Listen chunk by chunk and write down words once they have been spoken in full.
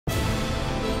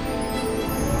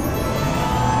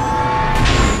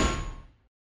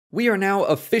We are now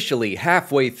officially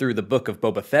halfway through the Book of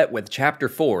Boba Fett with Chapter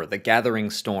 4, The Gathering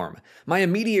Storm. My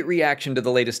immediate reaction to the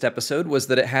latest episode was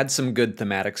that it had some good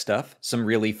thematic stuff, some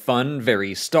really fun,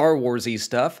 very Star Wars-y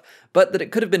stuff, but that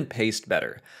it could have been paced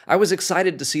better. I was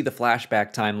excited to see the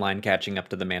flashback timeline catching up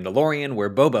to The Mandalorian, where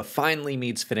Boba finally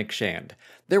meets Fennec Shand.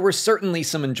 There were certainly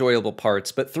some enjoyable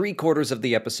parts, but 3/4 of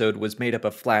the episode was made up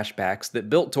of flashbacks that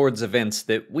built towards events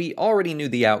that we already knew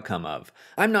the outcome of.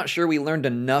 I'm not sure we learned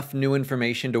enough new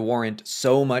information to warrant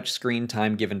so much screen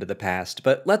time given to the past,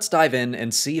 but let's dive in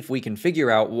and see if we can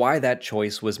figure out why that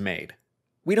choice was made.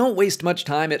 We don't waste much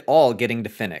time at all getting to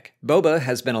Fennec. Boba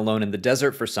has been alone in the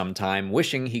desert for some time,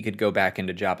 wishing he could go back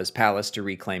into Jabba's palace to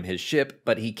reclaim his ship,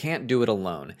 but he can't do it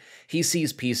alone. He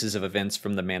sees pieces of events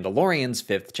from The Mandalorian's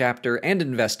 5th chapter and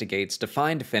investigates to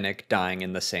find Fennec dying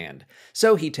in the sand.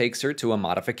 So he takes her to a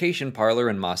modification parlor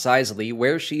in Mos Eisley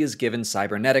where she is given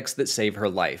cybernetics that save her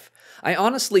life. I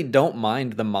honestly don't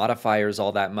mind the modifiers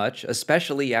all that much,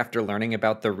 especially after learning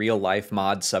about the real-life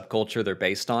mod subculture they're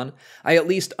based on. I at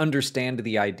least understand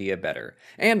the idea better.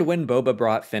 And when Boba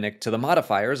brought Fennec to the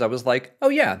modifiers, I was like, oh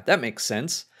yeah, that makes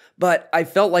sense. But I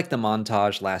felt like the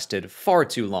montage lasted far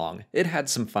too long. It had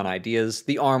some fun ideas,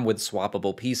 the arm with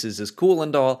swappable pieces is cool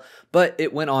and all, but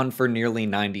it went on for nearly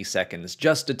 90 seconds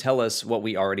just to tell us what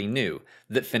we already knew,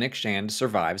 that Fennec Shand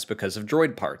survives because of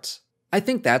droid parts. I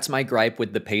think that's my gripe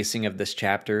with the pacing of this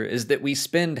chapter, is that we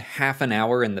spend half an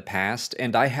hour in the past,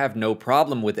 and I have no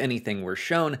problem with anything we're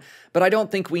shown, but I don't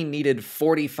think we needed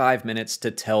 45 minutes to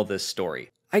tell this story.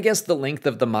 I guess the length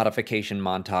of the modification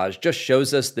montage just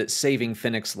shows us that saving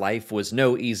Fennec's life was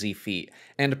no easy feat,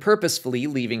 and purposefully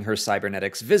leaving her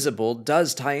cybernetics visible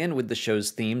does tie in with the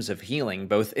show's themes of healing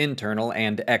both internal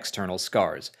and external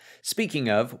scars. Speaking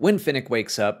of, when Fennec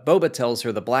wakes up, Boba tells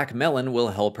her the black melon will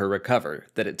help her recover,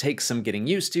 that it takes some getting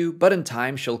used to, but in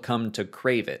time she'll come to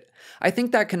crave it. I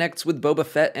think that connects with Boba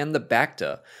Fett and the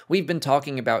Bacta. We've been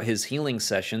talking about his healing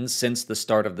sessions since the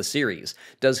start of the series.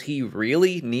 Does he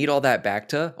really need all that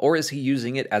Bacta, or is he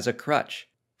using it as a crutch?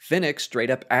 Fennec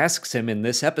straight up asks him in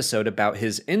this episode about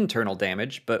his internal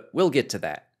damage, but we'll get to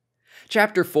that.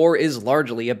 Chapter 4 is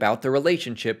largely about the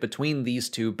relationship between these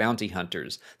two bounty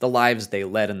hunters, the lives they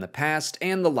led in the past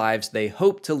and the lives they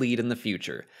hope to lead in the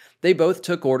future. They both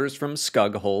took orders from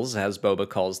scugholes, as Boba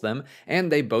calls them,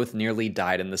 and they both nearly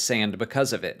died in the sand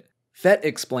because of it. Fett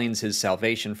explains his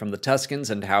salvation from the Tuskens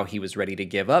and how he was ready to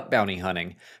give up bounty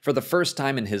hunting. For the first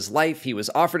time in his life, he was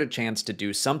offered a chance to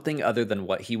do something other than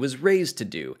what he was raised to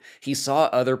do. He saw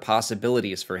other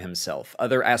possibilities for himself,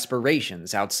 other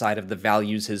aspirations outside of the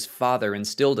values his father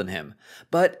instilled in him.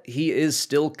 But he is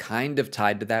still kind of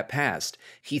tied to that past.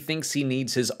 He thinks he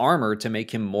needs his armor to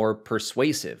make him more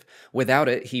persuasive. Without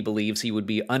it, he believes he would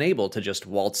be unable to just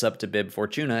waltz up to Bib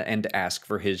Fortuna and ask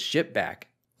for his ship back.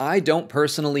 I don't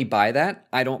personally buy that.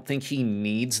 I don't think he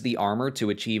needs the armor to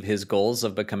achieve his goals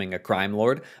of becoming a crime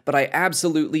lord, but I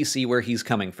absolutely see where he's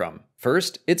coming from.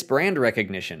 First, it's brand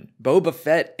recognition. Boba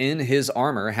Fett in his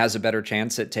armor has a better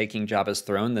chance at taking Jabba's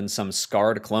throne than some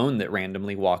scarred clone that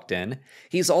randomly walked in.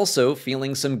 He's also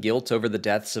feeling some guilt over the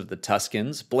deaths of the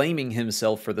Tuskens, blaming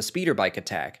himself for the speeder bike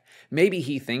attack. Maybe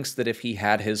he thinks that if he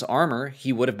had his armor,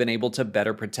 he would have been able to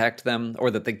better protect them,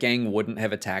 or that the gang wouldn't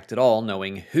have attacked at all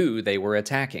knowing who they were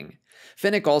attacking.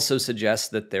 Fennec also suggests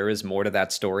that there is more to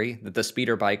that story, that the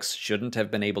speeder bikes shouldn't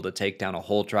have been able to take down a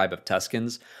whole tribe of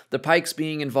Tuskens. The Pikes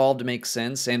being involved makes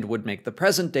sense and would make the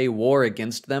present-day war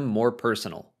against them more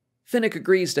personal. Fennec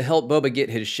agrees to help Boba get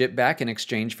his ship back in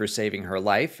exchange for saving her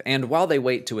life, and while they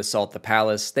wait to assault the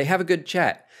palace, they have a good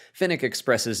chat. Fennec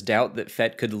expresses doubt that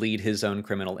Fett could lead his own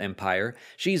criminal empire.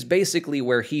 She's basically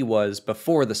where he was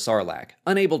before the Sarlacc,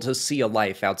 unable to see a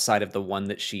life outside of the one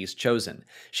that she's chosen.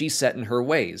 She's set in her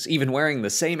ways, even wearing the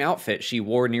same outfit she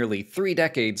wore nearly 3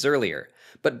 decades earlier.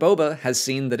 But Boba has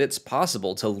seen that it's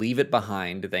possible to leave it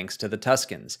behind thanks to the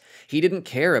Tuskens. He didn't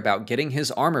care about getting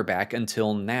his armor back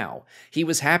until now. He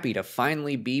was happy to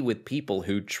finally be with people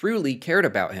who truly cared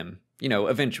about him. You know,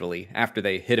 eventually, after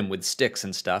they hit him with sticks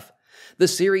and stuff. The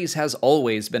series has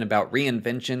always been about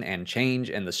reinvention and change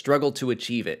and the struggle to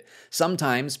achieve it.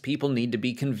 Sometimes people need to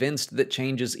be convinced that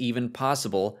change is even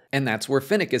possible, and that's where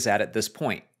Fennec is at this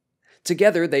point.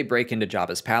 Together, they break into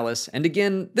Jabba's palace, and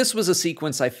again, this was a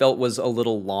sequence I felt was a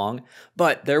little long,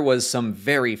 but there was some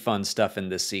very fun stuff in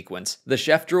this sequence. The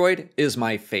chef droid is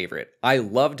my favorite. I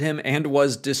loved him and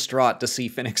was distraught to see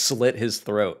Fennec slit his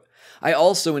throat. I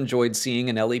also enjoyed seeing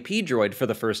an LEP droid for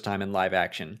the first time in live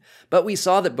action, but we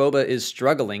saw that Boba is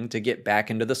struggling to get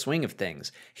back into the swing of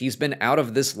things. He's been out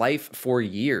of this life for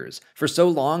years, for so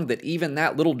long that even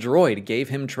that little droid gave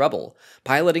him trouble.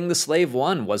 Piloting the Slave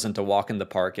One wasn't a walk in the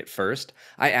park at first.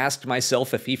 I asked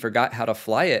myself if he forgot how to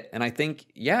fly it, and I think,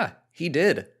 yeah, he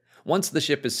did. Once the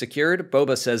ship is secured,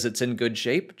 Boba says it's in good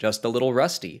shape, just a little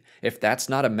rusty. If that's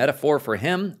not a metaphor for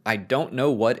him, I don't know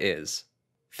what is.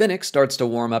 Fennec starts to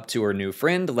warm up to her new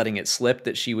friend, letting it slip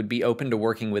that she would be open to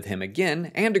working with him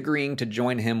again, and agreeing to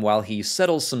join him while he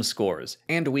settles some scores,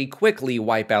 and we quickly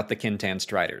wipe out the Kintan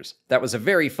Striders. That was a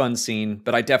very fun scene,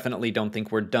 but I definitely don't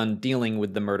think we're done dealing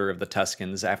with the murder of the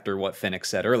Tuskens after what Fennec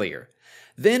said earlier.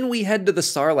 Then we head to the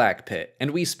Sarlacc pit,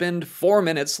 and we spend 4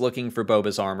 minutes looking for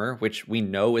Boba's armor, which we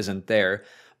know isn't there,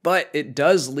 but it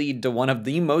does lead to one of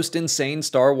the most insane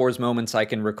Star Wars moments I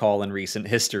can recall in recent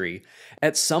history.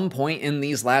 At some point in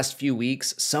these last few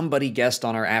weeks, somebody guessed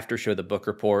on our After Show The Book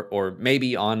Report, or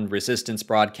maybe on Resistance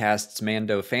Broadcast's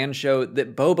Mando fan show,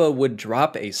 that Boba would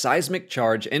drop a seismic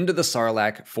charge into the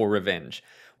Sarlacc for revenge.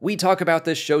 We talk about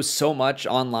this show so much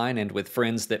online and with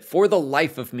friends that for the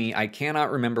life of me, I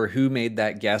cannot remember who made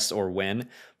that guess or when,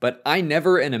 but I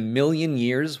never in a million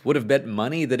years would have bet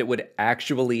money that it would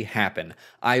actually happen.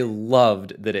 I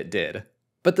loved that it did.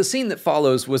 But the scene that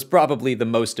follows was probably the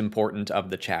most important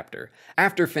of the chapter.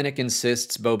 After Fennec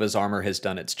insists Boba's armor has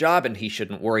done its job and he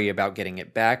shouldn't worry about getting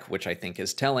it back, which I think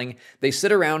is telling, they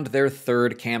sit around their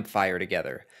third campfire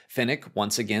together. Fennec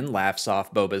once again laughs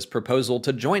off Boba's proposal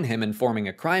to join him in forming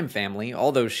a crime family,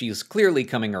 although she's clearly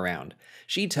coming around.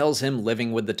 She tells him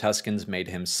living with the Tuskens made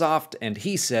him soft, and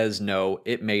he says no,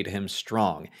 it made him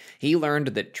strong. He learned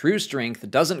that true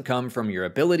strength doesn't come from your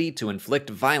ability to inflict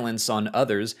violence on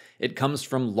others, it comes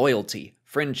from loyalty,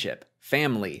 friendship,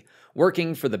 family,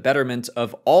 working for the betterment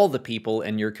of all the people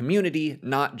in your community,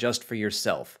 not just for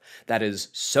yourself. That is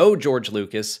so George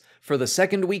Lucas. For the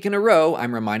second week in a row,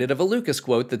 I'm reminded of a Lucas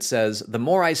quote that says, "The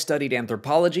more I studied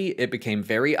anthropology, it became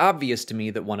very obvious to me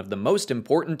that one of the most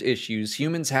important issues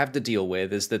humans have to deal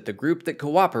with is that the group that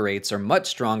cooperates are much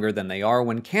stronger than they are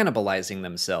when cannibalizing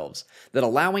themselves, that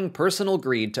allowing personal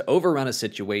greed to overrun a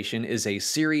situation is a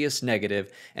serious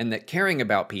negative, and that caring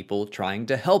about people, trying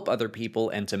to help other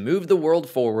people, and to move the world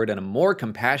forward in a more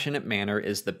compassionate manner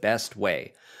is the best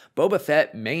way. Boba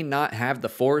Fett may not have the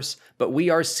Force, but we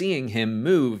are seeing him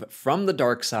move from the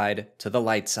dark side to the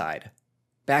light side."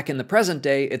 Back in the present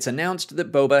day, it's announced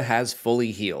that Boba has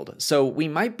fully healed, so we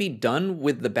might be done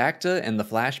with the Bacta and the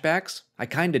flashbacks. I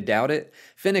kinda doubt it.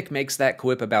 Fennec makes that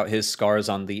quip about his scars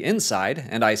on the inside,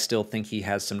 and I still think he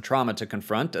has some trauma to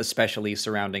confront, especially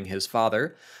surrounding his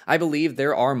father. I believe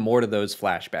there are more to those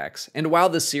flashbacks, and while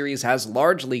the series has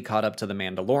largely caught up to The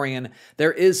Mandalorian,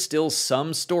 there is still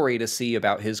some story to see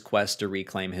about his quest to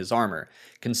reclaim his armor.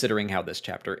 Considering how this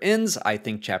chapter ends, I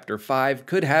think Chapter 5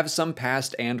 could have some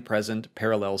past and present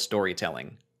parallel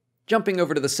storytelling. Jumping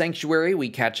over to the Sanctuary, we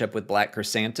catch up with Black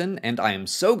Chrysanthemum, and I am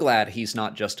so glad he's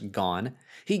not just gone.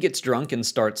 He gets drunk and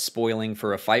starts spoiling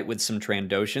for a fight with some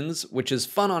Trandoshans, which is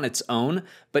fun on its own,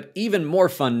 but even more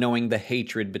fun knowing the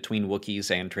hatred between Wookiees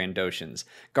and Trandoshans.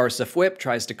 Garsa Fwip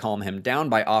tries to calm him down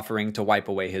by offering to wipe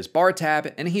away his bar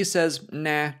tab, and he says,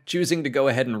 nah, choosing to go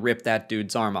ahead and rip that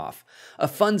dude's arm off. A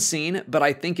fun scene, but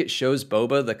I think it shows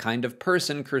Boba the kind of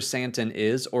person Chrysanthemum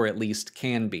is, or at least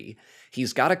can be.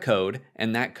 He's got a code,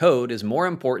 and that code is more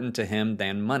important to him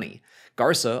than money.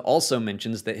 Garsa also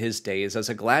mentions that his days as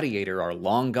a gladiator are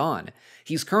long gone.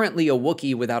 He's currently a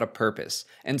Wookiee without a purpose,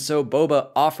 and so Boba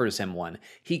offers him one.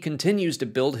 He continues to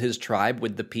build his tribe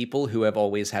with the people who have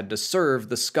always had to serve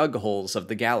the scugholes of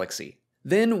the galaxy.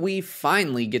 Then we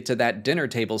finally get to that dinner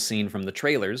table scene from the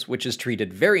trailers, which is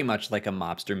treated very much like a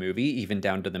mobster movie, even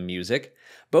down to the music.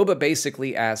 Boba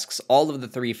basically asks all of the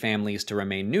three families to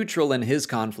remain neutral in his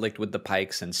conflict with the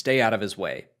Pikes and stay out of his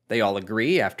way. They all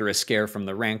agree after a scare from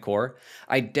the Rancor.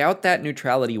 I doubt that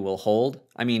neutrality will hold.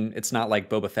 I mean, it's not like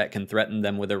Boba Fett can threaten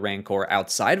them with a Rancor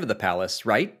outside of the palace,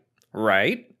 right?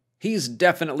 Right? He's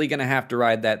definitely gonna have to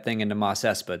ride that thing into Mos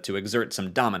Espa to exert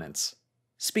some dominance.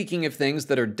 Speaking of things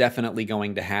that are definitely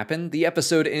going to happen, the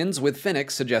episode ends with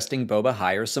Fennec suggesting Boba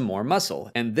hire some more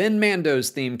muscle, and then Mando's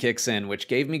theme kicks in, which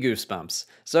gave me goosebumps.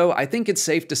 So I think it's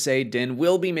safe to say Din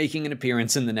will be making an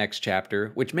appearance in the next chapter,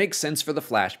 which makes sense for the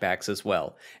flashbacks as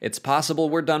well. It's possible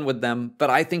we're done with them, but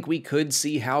I think we could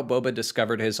see how Boba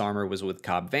discovered his armor was with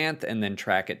Cobb Vanth and then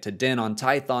track it to Din on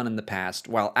Tython in the past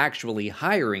while actually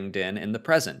hiring Din in the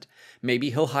present.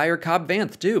 Maybe he'll hire Cobb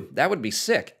Vanth too, that would be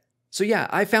sick. So yeah,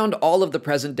 I found all of the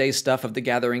present day stuff of the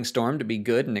Gathering Storm to be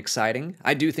good and exciting.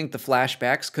 I do think the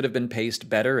flashbacks could have been paced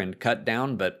better and cut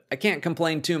down, but I can't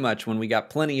complain too much when we got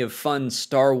plenty of fun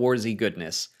Star Wars-y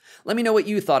goodness. Let me know what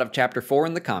you thought of Chapter 4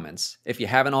 in the comments. If you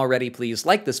haven't already, please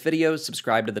like this video,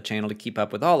 subscribe to the channel to keep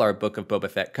up with all our Book of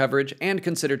Boba Fett coverage, and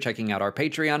consider checking out our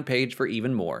Patreon page for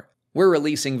even more. We're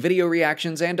releasing video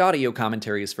reactions and audio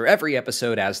commentaries for every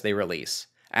episode as they release.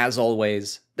 As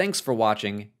always, thanks for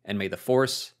watching, and may the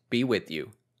Force be with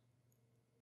you.